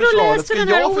jag sitter det här och läser den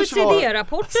här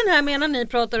OECD-rapporten här medan ni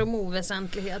pratar om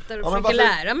oväsentligheter och försöker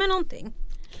lära mig någonting.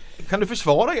 Kan du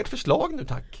försvara ert förslag nu,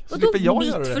 tack? Så slipper jag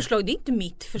göra det. Förslag, det är inte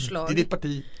mitt förslag. Det är ditt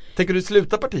parti. Tänker du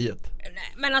sluta partiet?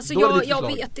 Nej, men alltså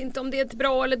jag vet inte om det är ett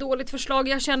bra eller dåligt förslag.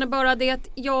 Jag känner bara det att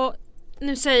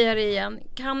nu säger jag det igen.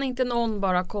 Kan inte någon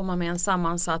bara komma med en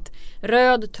sammansatt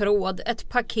röd tråd, ett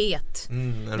paket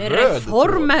med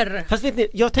reformer? Fast vet ni,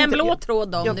 en blå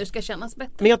tråd om det ska kännas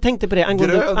bättre. Men jag tänkte på det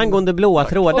angående blåa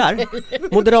trådar.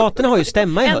 Moderaterna har ju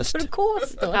stämma i höst. En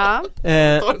turkos då. Ja.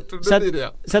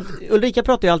 Så att Ulrika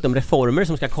pratar ju alltid om reformer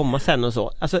som ska komma sen och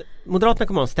så. Alltså Moderaterna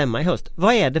kommer att stämma i höst.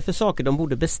 Vad är det för saker de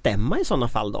borde bestämma i sådana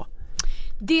fall då?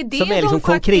 Det är det som är liksom de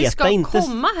faktiskt konkreta, ska inte...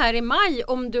 komma här i maj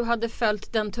om du hade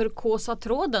följt den turkosa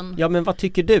tråden. Ja, men vad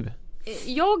tycker du?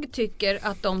 Jag tycker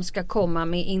att de ska komma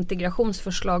med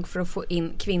integrationsförslag för att få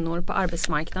in kvinnor på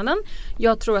arbetsmarknaden.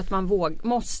 Jag tror att man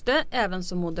måste, även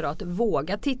som moderat,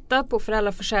 våga titta på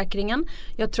föräldraförsäkringen.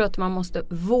 Jag tror att man måste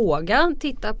våga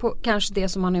titta på kanske det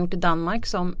som man har gjort i Danmark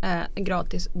som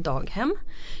gratis daghem.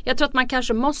 Jag tror att man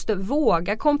kanske måste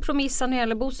våga kompromissa när det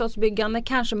gäller bostadsbyggande.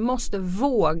 Kanske måste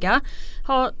våga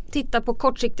titta på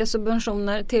kortsiktiga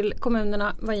subventioner till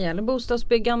kommunerna vad gäller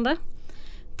bostadsbyggande.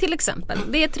 Till exempel.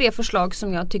 Det är 3 förslag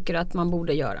som jag tycker att man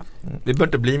borde göra. Vi bör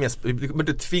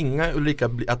inte tvinga Ulrika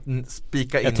att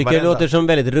spika in. Jag tycker det låter som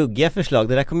väldigt ruggiga förslag.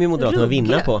 Det där kommer ju Moderaterna att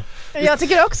vinna på. Jag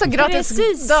tycker också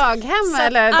gratis daghem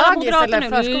eller dagis eller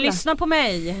förskola. Lyssna på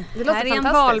mig. Det här är en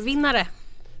valvinnare.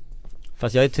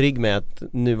 Fast jag är trygg med att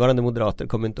nuvarande moderater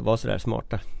kommer inte att vara så där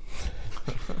smarta.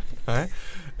 Nej.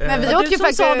 Men vi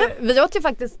åt ju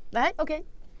faktiskt. Nej, okej.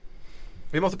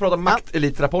 Vi måste prata om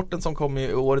maktelitrapporten som kom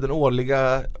i år, den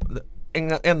årliga,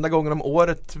 enda gången om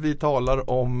året vi talar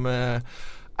om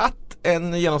att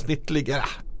en genomsnittlig,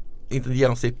 inte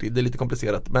genomsnittlig, det är lite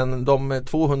komplicerat, men de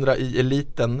 200 i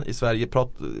eliten i Sverige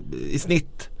i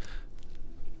snitt.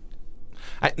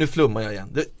 Nej, nu flummar jag igen.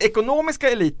 Den ekonomiska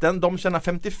eliten, de tjänar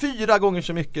 54 gånger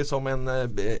så mycket som en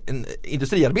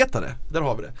industriarbetare. Där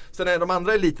har vi det. Sen är de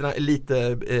andra eliterna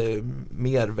lite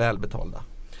mer välbetalda.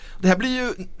 Det här blir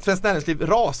ju Svenskt Näringsliv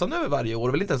rasande över varje år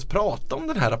och vill inte ens prata om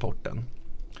den här rapporten.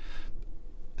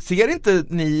 Ser inte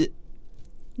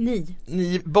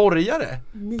ni borgare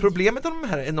problemet med de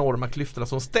här enorma klyftorna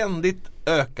som ständigt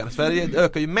ökar? Sverige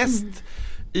ökar ju mest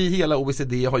i hela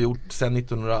OECD och har gjort sedan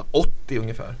 1980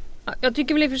 ungefär. Jag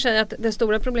tycker väl i och för sig att det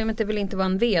stora problemet är väl inte vad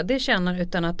en vd tjänar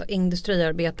utan att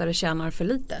industriarbetare tjänar för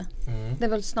lite. Det är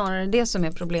väl snarare det som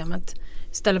är problemet.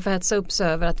 Istället för att hetsa upp sig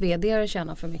över att vd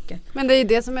tjänar för mycket. Men det är ju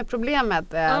det som är problemet.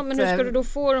 Ja, men hur ska du då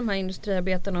få de här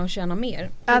industriarbetarna att tjäna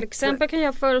mer? Till exempel kan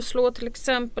jag föreslå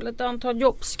ett antal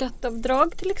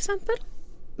jobbskattavdrag till exempel.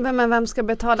 Men vem ska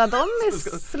betala dem i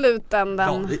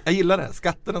slutändan? Ja, jag gillar det.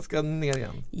 Skatterna ska ner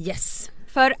igen. Yes.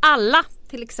 För alla,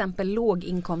 till exempel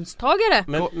låginkomsttagare.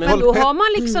 Men då har man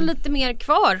liksom lite mer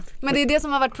kvar. Men det är det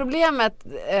som har varit problemet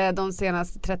de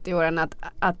senaste 30 åren.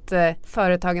 Att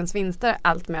företagens vinster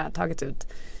allt mer har tagit ut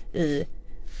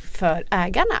för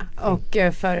ägarna och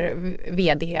för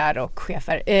vd:ar och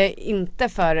chefer. Inte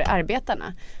för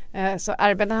arbetarna. Så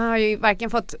arbetarna har ju varken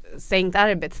fått sänkt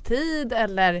arbetstid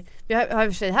eller vi har i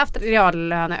och för sig haft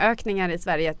reallöneökningar i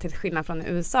Sverige till skillnad från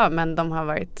USA, men de har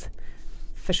varit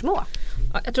för små.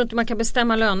 Jag tror inte man kan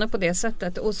bestämma löner på det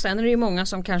sättet, och sen är det ju många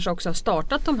som kanske också har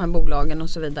startat de här bolagen och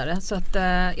så vidare, så att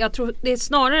jag tror det är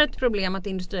snarare ett problem att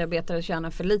industriarbetare tjänar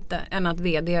för lite än att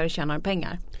vd:ar tjänar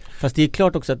pengar. Fast det är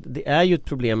klart också att det är ju ett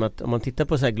problem att om man tittar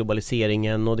på så här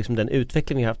globaliseringen och liksom den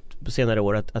utveckling vi har haft på senare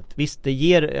år, att visst, det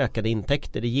ger ökade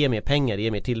intäkter, det ger mer pengar, det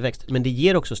ger mer tillväxt, men det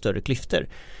ger också större klyftor.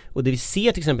 Och det vi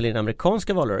ser till exempel i den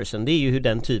amerikanska valrörelsen, det är ju hur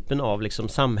den typen av liksom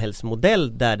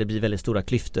samhällsmodell där det blir väldigt stora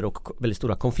klyftor och väldigt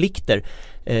stora konflikter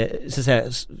så att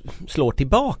säga, slår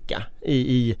tillbaka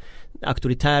i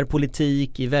auktoritär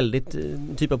politik, i väldigt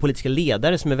typ av politiska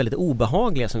ledare som är väldigt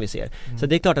obehagliga som vi ser. Så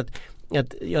det är klart att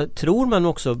jag tror man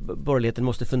också borgerligheten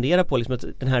måste fundera på liksom att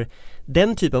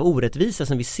den typ av orättvisa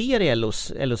som vi ser i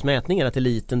LOs mätningar, att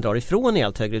eliten drar ifrån i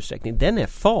allt högre utsträckning, den är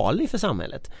farlig för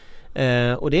samhället.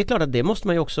 Och det är klart att det måste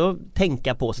man ju också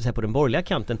tänka på, så att säga, på den borgerliga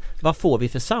kanten. Vad får vi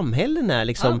för samhälle när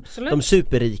liksom de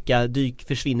superrika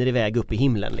försvinner iväg upp i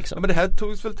himlen liksom? Ja, men det här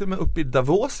togs väl till och med upp i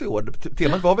Davos i år.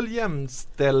 Temat var väl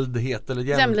jämställdhet eller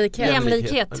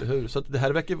jämlikhet, eller hur? Så att det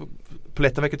här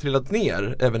polletten verkar trillat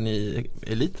ner även i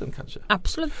eliten kanske.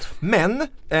 Absolut. Men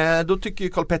då tycker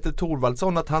ju Karl-Petter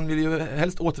Thorvaldsson att han vill ju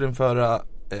helst återinföra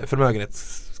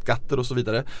förmögenhetsskatter och så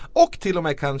vidare. Och till och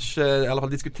med kanske i alla fall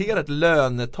diskutera ett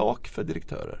lönetak för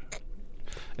direktörer.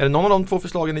 Är det någon av de två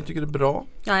förslagen ni tycker är bra?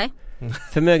 Nej.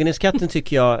 Förmögenhetsskatten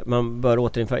tycker jag man bör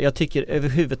återinföra. Jag tycker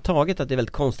överhuvudtaget att det är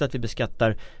väldigt konstigt att vi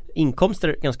beskattar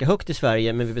inkomster ganska högt i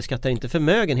Sverige, men vi beskattar inte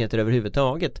förmögenheter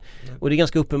överhuvudtaget. Och det är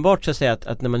ganska uppenbart så att säga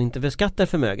att när man inte beskattar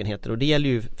förmögenheter, och det gäller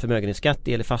ju förmögenhetsskatt,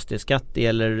 det gäller fastighetsskatt, det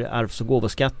gäller arvs- och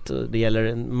gåvoskatt, det gäller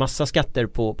en massa skatter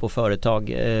på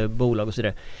företag, bolag och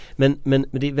sådär. Men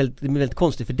det är en väldigt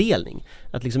konstig fördelning.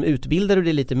 Att liksom utbildar du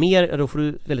dig lite mer, då får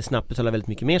du väldigt snabbt betala väldigt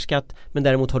mycket mer skatt, men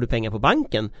däremot har du pengar på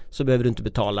banken så behöver du inte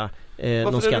betala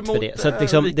någon skatt för det. Så att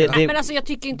liksom, men alltså jag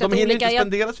tycker inte de att hinner inte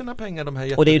spendera sina pengar de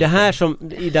här. Och det är ju det här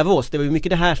som i Davos, det var ju mycket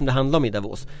det här som det handlade om i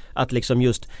Davos, att liksom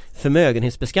just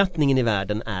förmögenhetsbeskattningen i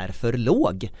världen är för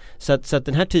låg. Så att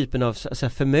den här typen av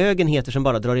förmögenheter som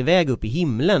bara drar iväg upp i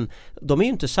himlen, de är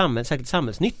ju inte särskilt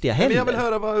samhällsnyttiga heller. Men jag vill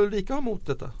höra vad Ulrika har emot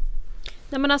detta.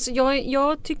 Nej, men alltså där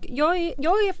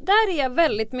är jag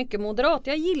väldigt mycket moderat.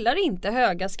 Jag gillar inte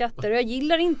höga skatter och jag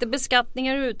gillar inte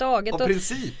beskattningar överhuvudtaget. Av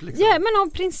princip liksom. Ja, men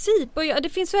av princip. Och det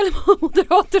finns väldigt många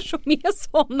moderater som är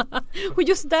sådana. Och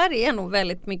just där är nog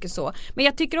väldigt mycket så. Men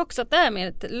jag tycker också att det här med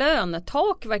ett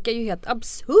lönetak verkar ju helt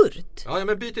absurt. Ja,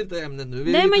 men byt inte ämne nu.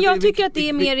 Nej, men jag tycker att det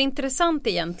är mer intressant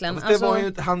egentligen. Det var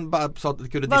ju han bara sa att det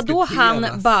kunde diskuteras. Vadå han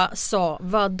bara sa?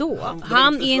 Vadå?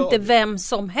 Han är inte vem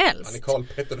som helst. Han är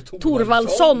Karl-Petter Thorvaldsson.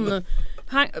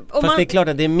 Fast det är klart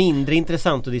att det är mindre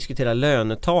intressant att diskutera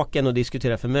lönetaken och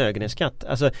diskutera förmögenhetsskatt.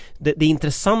 Alltså det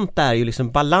intressanta är ju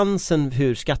liksom balansen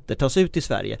hur skatter tas ut i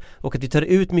Sverige, och att vi tar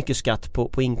ut mycket skatt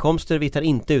på inkomster, vi tar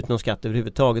inte ut någon skatt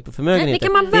överhuvudtaget på förmögenheter. Det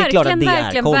kan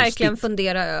man verkligen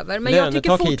fundera över. Men jag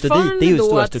tycker fortfarande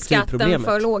då att skatten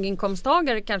för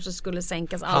låginkomsttagare kanske skulle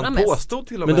sänkas allra mest. Påstod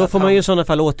till och med. Men då får man ju i sådana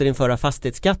fall återinföra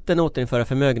fastighetsskatten, återinföra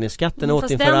förmögenhetsskatten,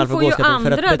 återinföra arv- och gåvoskatten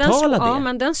för att betala det. Ja,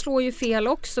 men den slår ju fel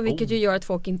också, vilket ju gör att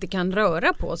folk inte kan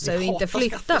röra på sig och inte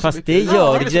flytta. Fast det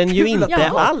gör den ju inte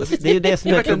alls. Det är ju det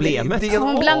som är problemet.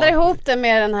 Hon blandar ihop det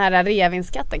med den här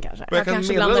reavinstskatten kanske. Jag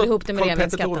kanske blandar ihop det med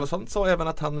reavinstskatten. Karl-Petter sa även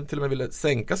att han till och med ville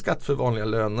sänka skatt för vanliga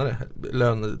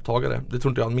lönetagare. Det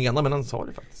tror inte jag han menar, men han sa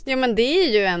det faktiskt. Ja, men det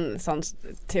är ju en sån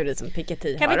teori som Piketty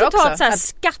har också. Kan vi inte ta ett så här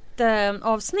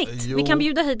skatteavsnitt? Vi kan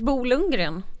bjuda hit Bo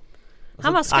Lundgren.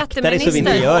 Han var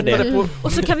skatteminister.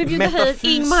 Och så kan vi bjuda hit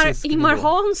Ingmar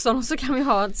Hansson, och så kan vi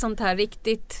ha ett sånt här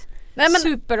riktigt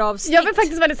superavsnitt. Jag vill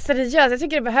faktiskt vara lite seriös. Jag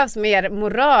tycker det behövs mer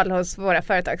moral hos våra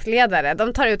företagsledare.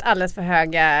 De tar ut alldeles för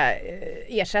höga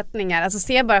ersättningar. Alltså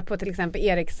se bara på till exempel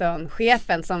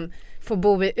Ericsson-chefen som får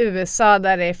bo i USA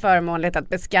där det är förmånligt att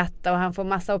beskatta, och han får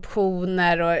massa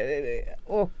optioner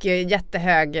och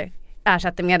jättehög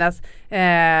ersätter medan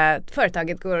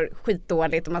företaget går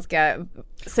skitdåligt och man ska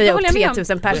säga upp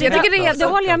 3000 personer. Jag tycker det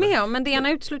håller jag med om, men det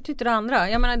ena utesluter inte det andra.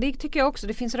 Jag menar, det tycker jag också.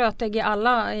 Det finns rötägg i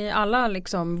alla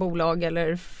liksom bolag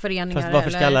eller föreningar. Fast varför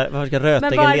ska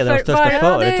rötäggen leda de största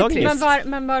företagen?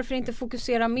 Men varför inte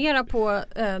fokusera mera på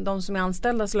de som är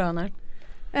anställdas löner?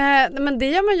 Men det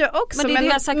gör man ju också. Men det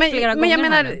jag sagt flera gånger. Men jag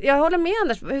menar, jag håller med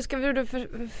Anders. Hur ska vi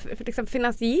liksom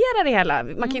finansiera det hela?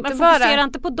 Man kan inte fokusera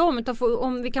inte på dem, utan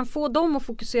om vi kan få dem att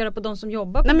fokusera på de som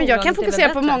jobbar på. Nej, men jag kan fokusera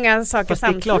på många saker fast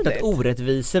samtidigt. Det är klart att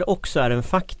orättvisor också är en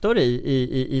faktor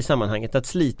i sammanhanget. Att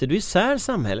sliter du isär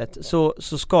samhället så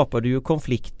skapar du ju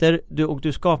konflikter och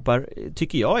du skapar,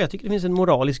 tycker jag tycker det finns en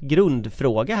moralisk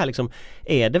grundfråga här liksom.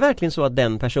 Är det verkligen så att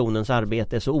den personens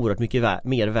arbete är så oerhört mycket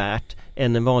mer värt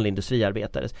än en vanlig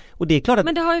industriarbetares? Och det är klart att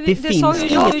det finns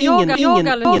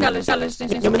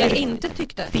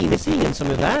ingen som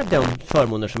är värd de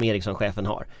förmåner som Ericsson-chefen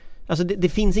har. Alltså det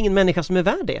finns ingen människa som är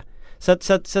värd det. Så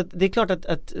det är klart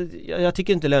att jag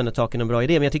tycker inte lönetaken är en bra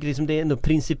idé, men jag tycker liksom det är en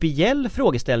principiell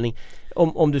frågeställning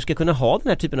om du ska kunna ha den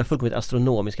här typen av fullkomligt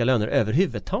astronomiska löner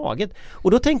överhuvudtaget.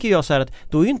 Och då tänker jag så här att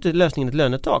då är ju inte lösningen ett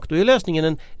lönetak, då är lösningen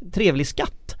en trevlig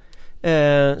skatt.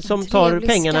 Som tar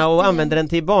pengarna och använder den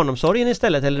till barnomsorgen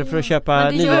istället eller för att köpa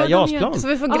nya JAS-plan. Så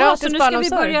vi får gratis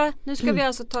barnomsorg. Nu ska vi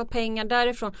alltså ta pengar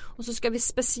därifrån och så ska vi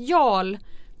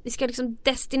vi ska liksom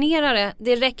destinera det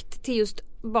direkt till just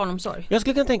barnomsorg. Jag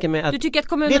skulle kunna tänka mig att du tycker att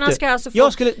kommunerna ska alltså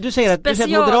få du säger att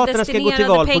Moderaterna ska gå till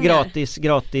val på gratis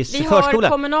vi förskola. Har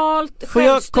kommunalt får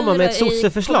jag komma med ett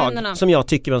sosseförslag som jag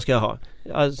tycker man ska ha?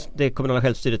 Alltså, det kommunala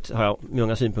självstyret har jag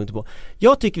många synpunkter på.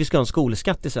 Jag tycker vi ska ha en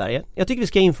skolskatt i Sverige. Jag tycker vi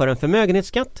ska införa en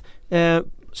förmögenhetsskatt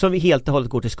som vi helt och hållet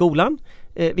går till skolan.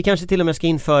 Vi kanske till och med ska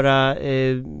införa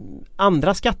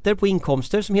andra skatter på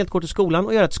inkomster som helt går till skolan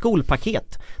och göra ett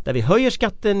skolpaket där vi höjer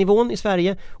skattenivån i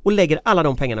Sverige och lägger alla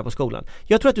de pengarna på skolan.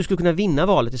 Jag tror att du skulle kunna vinna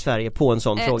valet i Sverige på en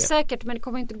sån fråga. Säkert, men det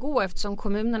kommer inte gå eftersom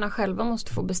kommunerna själva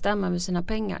måste få bestämma över sina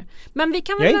pengar. Men vi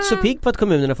kan jag är inte så pigg på att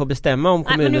kommunerna får bestämma om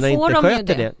kommunerna inte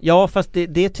sköter det. Ja, fast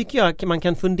det tycker jag man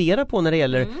kan fundera på när det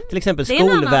gäller till exempel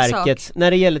Skolverket.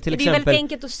 När det gäller till exempel... Det är väldigt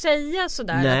enkelt att säga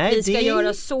sådär att vi ska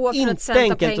göra så för att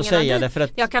sätta pengarna dit.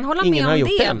 Jag kan hålla med om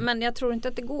det, men jag tror inte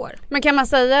att det går. Men kan man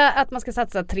säga att man ska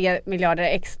satsa 3 miljarder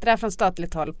extra från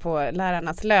statligt håll på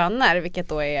lärarnas löner, vilket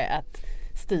då är att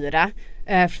styra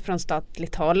från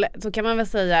statligt håll, så kan man väl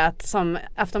säga att som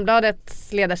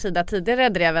Aftonbladets ledarsida tidigare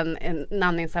drev en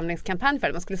namninsamlingskampanj för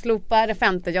att man skulle slopa det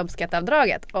 5:e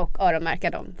jobbskatteavdraget och öronmärka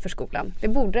dem för skolan. Det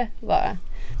borde vara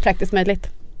praktiskt möjligt.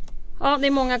 Ja, det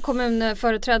är många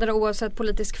kommunföreträdare oavsett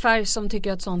politisk färg som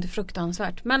tycker att sånt är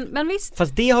fruktansvärt. Men visst.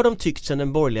 Fast det har de tyckt sedan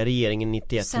den borgerliga regeringen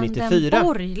 91-94. Sen den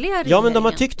borgerliga regeringen? Ja, men de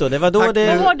har tyckt då. Det var då Vad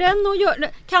har den att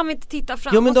göra? Kan vi inte titta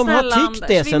framåt? Jo, men de har tyckt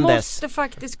det sen dess. Vi måste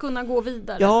faktiskt kunna gå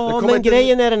vidare. Ja, men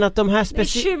grejen är den att de här det är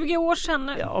 20 år sedan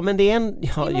nu. Ja, men det är en...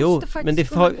 Ja, vi måste faktiskt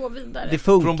kunna gå vidare. Det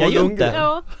funkar ju inte.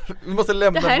 Ja. Vi måste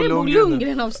lämna det här är Bo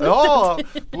Lundgren-avsnittet. Ja,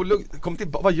 kom till,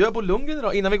 vad gör Bo Lundgren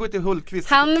idag innan vi går till Hultqvist?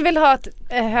 Han vill ha ett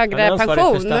högre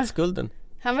pension. Skulden.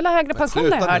 Han vill ha högre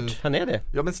pension, har jag hört. Han är det.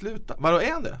 Ja, men sluta. Vadå,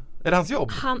 är han det? Är det hans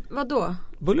jobb? Vadå?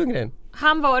 Bo Lundgren.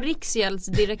 Han var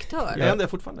riksgäldsdirektör. Är han det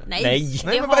fortfarande? Nej,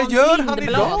 men vad gör han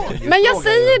idag? Men jag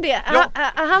säger det.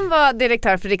 Han var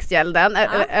direktör för Riksgälden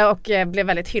och blev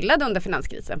väldigt hyllad under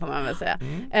finanskrisen, får man väl säga.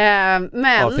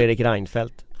 Men av Fredrik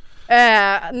Reinfeldt.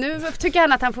 Nu tycker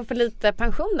han att han får för lite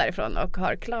pension därifrån och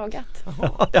har klagat.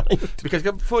 Vi kanske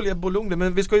ska följa Bo Lundgren,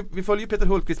 men vi följer Peter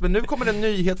Hultqvist. Men nu kommer en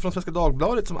nyhet från Svenska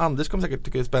Dagbladet som Anders kommer säkert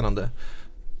tycka är spännande.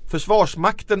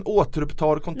 Försvarsmakten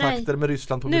återupptar kontakter med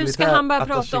Ryssland på militär. Nu ska han bara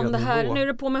prata om det här. Nu är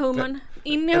det på med hummen.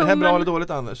 In i hummen. Är det här bra eller dåligt,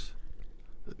 Anders?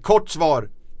 Kort svar.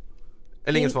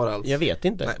 Eller inget svar alls. Jag vet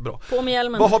inte. Nej, bra. På med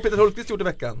hjälmen. Vad har Peter Hultqvist gjort i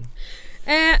veckan?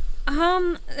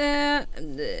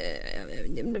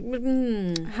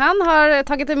 Han har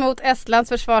tagit emot Estlands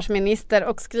försvarsminister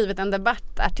och skrivit en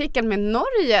debattartikel med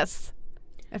Norges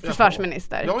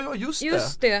försvarsminister. Ja,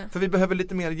 just det. För vi behöver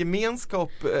lite mer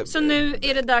gemenskap. Så nu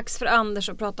är det dags för Anders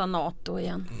att prata NATO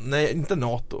igen. Nej, inte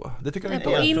NATO. Det tycker jag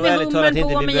inte. In i hummen,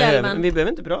 på med hjälmen. Vi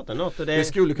behöver inte prata NATO.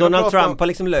 Donald Trump har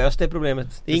liksom löst det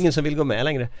problemet. Det är ingen som vill gå med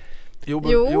längre.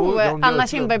 Jo, Anna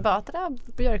Kinberg Batra,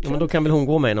 Björklund. Ja, men då kan väl hon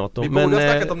gå med i NATO. Vi borde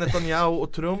ha snackat om Netanyahu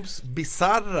och Trumps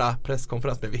bizarra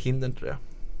presskonferens, men vi hinner inte det.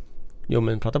 Jo,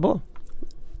 men prata på.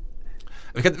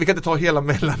 Vi kan inte ta hela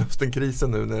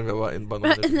Mellanöstern-krisen nu när vi var en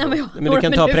banan. Men du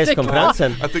kan ta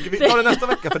presskonferensen. Jag tycker vi tar det nästa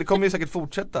vecka, för det kommer ju säkert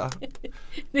fortsätta.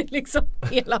 Det är liksom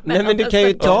hela Nej, men du kan ju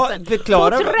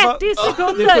förklara. På 30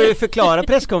 sekunder. Du får ju förklara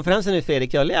presskonferensen nu,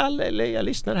 Fredrik. Jag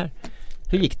lyssnar här.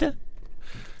 Hur gick det?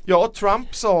 Ja,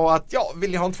 Trump sa att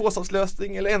vill ni ha en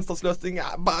tvåstatslösning eller enstatslösning? Ja,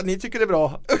 ni tycker det är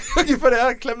bra. Ungefär det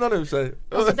här klämde han ur sig.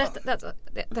 Alltså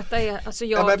detta är, alltså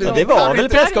jag... det var väl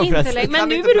presskonferens. Men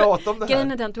nu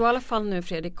grejen är den, du har i alla fall nu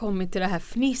Fredrik kommit till det här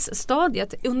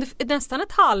fnissstadiet. Under nästan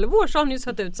ett halvår så har han ju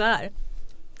sett ut så här.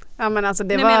 Ja, men alltså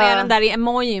det nu var... menar jag den där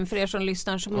emojin för er som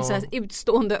lyssnar som är så här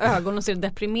utstående ögon och ser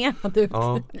deprimerad ut.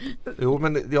 Ja. Jo,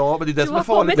 men det är det som är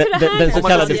farligt. Den så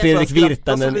kallade Fredrik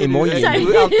Virtanen emojin.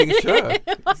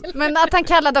 Men att han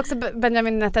kallade också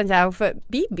Benjamin Netanyahu för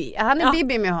Bibi. Han är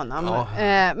Bibi med honom. Ja.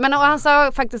 Men och han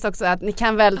sa faktiskt också att ni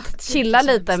kan väl chilla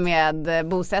lite med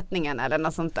bosättningen eller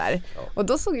något sånt där. Ja. Och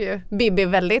då såg ju Bibi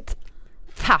väldigt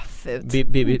taff ut.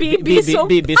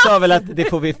 Bibi sa väl att det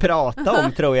får vi prata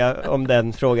om, tror jag, om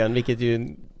den frågan, vilket ju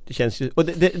känns ju, och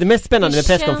det mest spännande med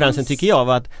presskonferensen tycker jag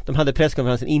var att de hade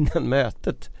presskonferensen innan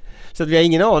mötet. Så att vi har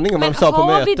ingen aning om vad de sa på mötet.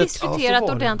 Men har vi diskuterat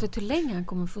ordentligt hur länge han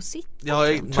kommer få sitta? Ja,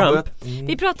 Trump.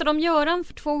 Vi pratade om Göran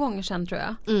för 2 gånger sedan, tror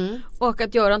jag. Och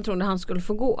att Göran trodde han skulle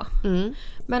få gå.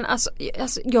 Men alltså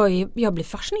jag blir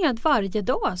fascinerad varje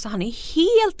dag. Så han är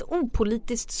helt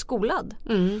opolitiskt skolad.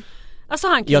 Alltså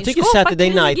han kan jag tycker Saturday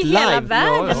Night Live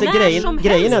världen, alltså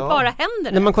grejen är bara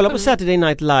händer. När man kollar på Saturday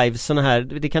Night Live såna här,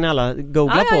 det kan alla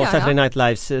googla på Saturday Night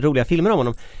Lives roliga filmer om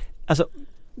honom. Alltså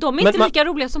de är inte lika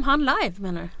roliga som han live,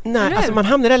 menar du? Nej, alltså man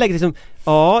hamnar i det här läget liksom,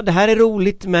 det här är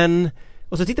roligt men...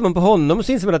 Och så tittar man på honom och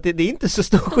så inser man att det är inte så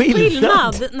stor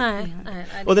skillnad. Nej.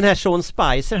 Och den här Sean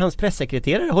Spicer, hans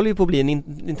pressekreterare, håller ju på att bli en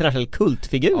internationell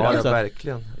kultfigur. Ja, alltså.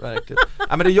 Verkligen. Ja,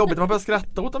 men det är jobbigt när man börjar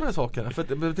skratta åt de här sakerna.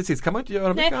 För till sist kan man inte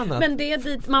göra mycket annat. Men det är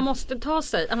dit man måste ta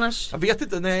sig. Annars... Jag vet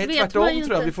inte, tvärtom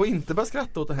tror jag. Vi får inte börja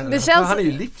skratta åt det här. Det känns... Han är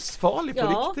ju livsfarlig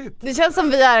på riktigt. Det känns som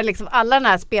vi är liksom alla den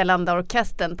här spelande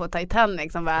orkestern på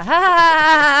Titanic som bara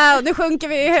och nu sjunker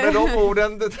vi. Med de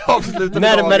orden avslutar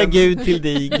närmare Gud till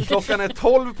dig. Klockan är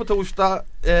 12 på torsdag,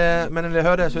 men när ni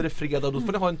hör det här så är det fredag. Då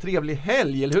får ni ha en trevlig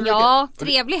helg, eller hur? Ja,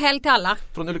 trevlig helg till alla.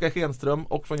 Från Ulrika Schenström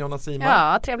och från Jonas Simon.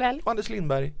 Ja, trevlig helg. Anders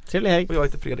Lindberg. Trevlig helg. Och jag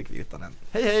heter Fredrik Virtanen.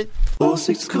 Hej hej!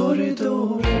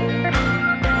 Åsiktskorridoren.